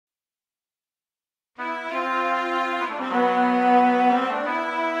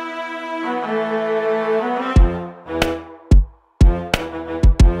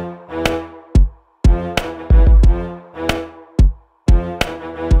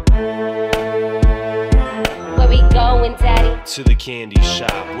To the candy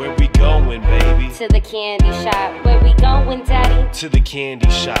shop, where we going, baby? To the candy shop, where we going, daddy? To the candy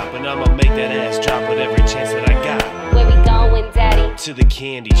shop, and I'ma make that ass drop with every chance that I got. Where we going, daddy? To the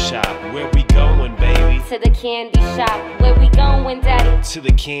candy shop, where we going, baby? To the candy shop, where we going, daddy? To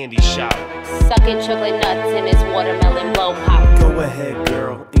the candy shop. Sucking chocolate nuts in his watermelon blow pop. Go ahead,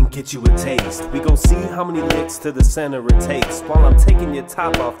 girl, and get you a taste. We gon' see how many licks to the center it takes. While I'm taking your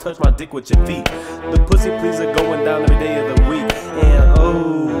top off, touch my dick with your feet. The pussy pleaser going down every day of the week. And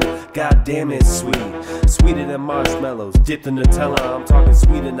oh, goddamn it's sweet. Sweeter than marshmallows, dipped in Nutella. I'm talking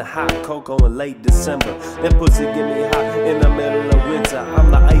sweet in the hot cocoa in late December. That pussy get me hot in the middle of winter.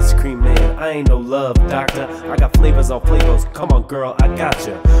 I'm the ice cream man, I ain't no love doctor. I got flavors on flavors, come on girl, I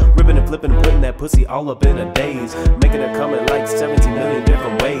gotcha. Ripping and flipping and putting that pussy all up in a daze. Making her come in like 17 million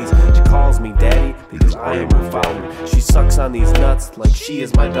different ways. She calls me daddy because I am her father. She sucks on these nuts like she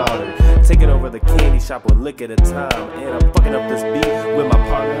is my daughter. Taking over the candy shop one lick at a time. And I'm fucking up this beat with my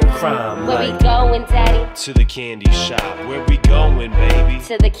partner in crime. Where we going, daddy? To the candy shop, where we going, baby?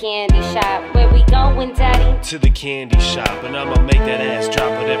 To the candy shop, where we going, daddy? To the candy shop, and I'ma make that ass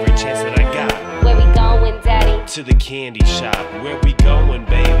drop with every chance that I got. Where we going, daddy? To the candy shop, where we going,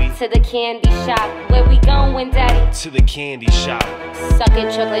 baby? To the candy shop, where we going, daddy? To the candy shop.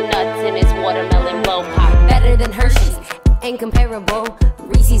 Sucking chocolate nuts in his watermelon blow pop. Better than Hershey's, ain't comparable.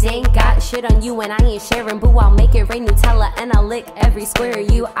 Reese's ain't got shit on you and I ain't sharing. Boo, I'll make it rain Nutella and I'll lick every square of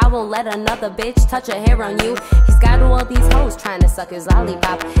you. I won't let another bitch touch a hair on you. He's got all these hoes trying to suck his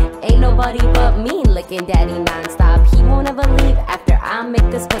lollipop. Ain't nobody but me licking daddy nonstop. He won't ever leave after I make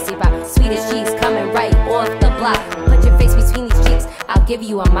this pussy pop. Sweet as cheese coming right off the block. Put your face between these cheeks, I'll give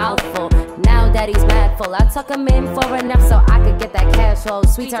you a mouthful. Now daddy's mad full, I tuck him in for enough so I could get that cash flow.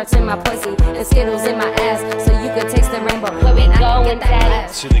 Sweethearts in my pussy and Skittles in my ass so you could taste the rainbow. Where we going,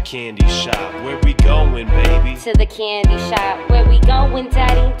 daddy? To the candy shop, where we going, baby? To the candy shop, where we going,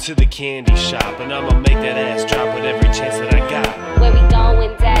 daddy? To the candy shop, and I'ma make that ass drop with every chance that I got. Where we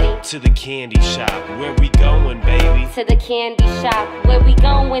going, daddy? To the candy shop, where we going, baby? To the candy shop, where we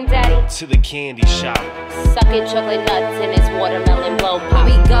going, daddy? To the candy shop. Sucking chocolate nuts in his watermelon blow pop.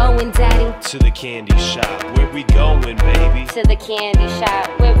 Where we going, daddy? To the candy shop, where we going, baby? To the candy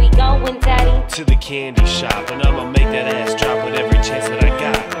shop, where we going, daddy? To the candy shop, and I'ma make that ass drop with every chance that I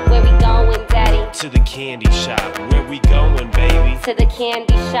got. Where we going, daddy? To the candy shop, where we going, baby? To the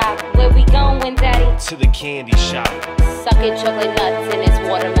candy shop, where we going, daddy? To the candy shop. Sucking chocolate nuts in his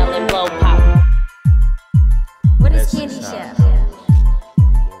watermelon blow pop. What is candy shop?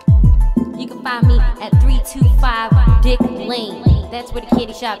 You can find me at 325 Dick Lane. That's where the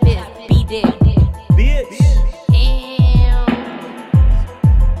candy shop is. Be there. Bitch.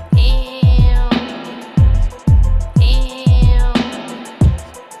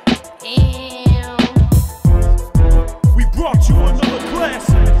 We brought you another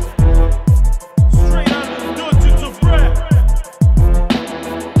classic. Straight out of the dungeons of rap.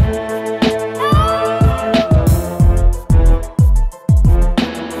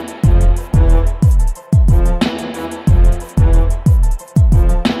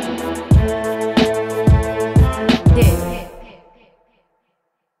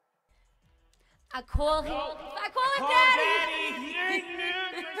 I call him daddy. He ain't new.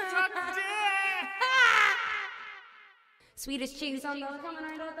 Suck dick. Sweetest cheese on the coming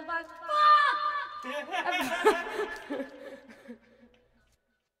right off the box. Fuck!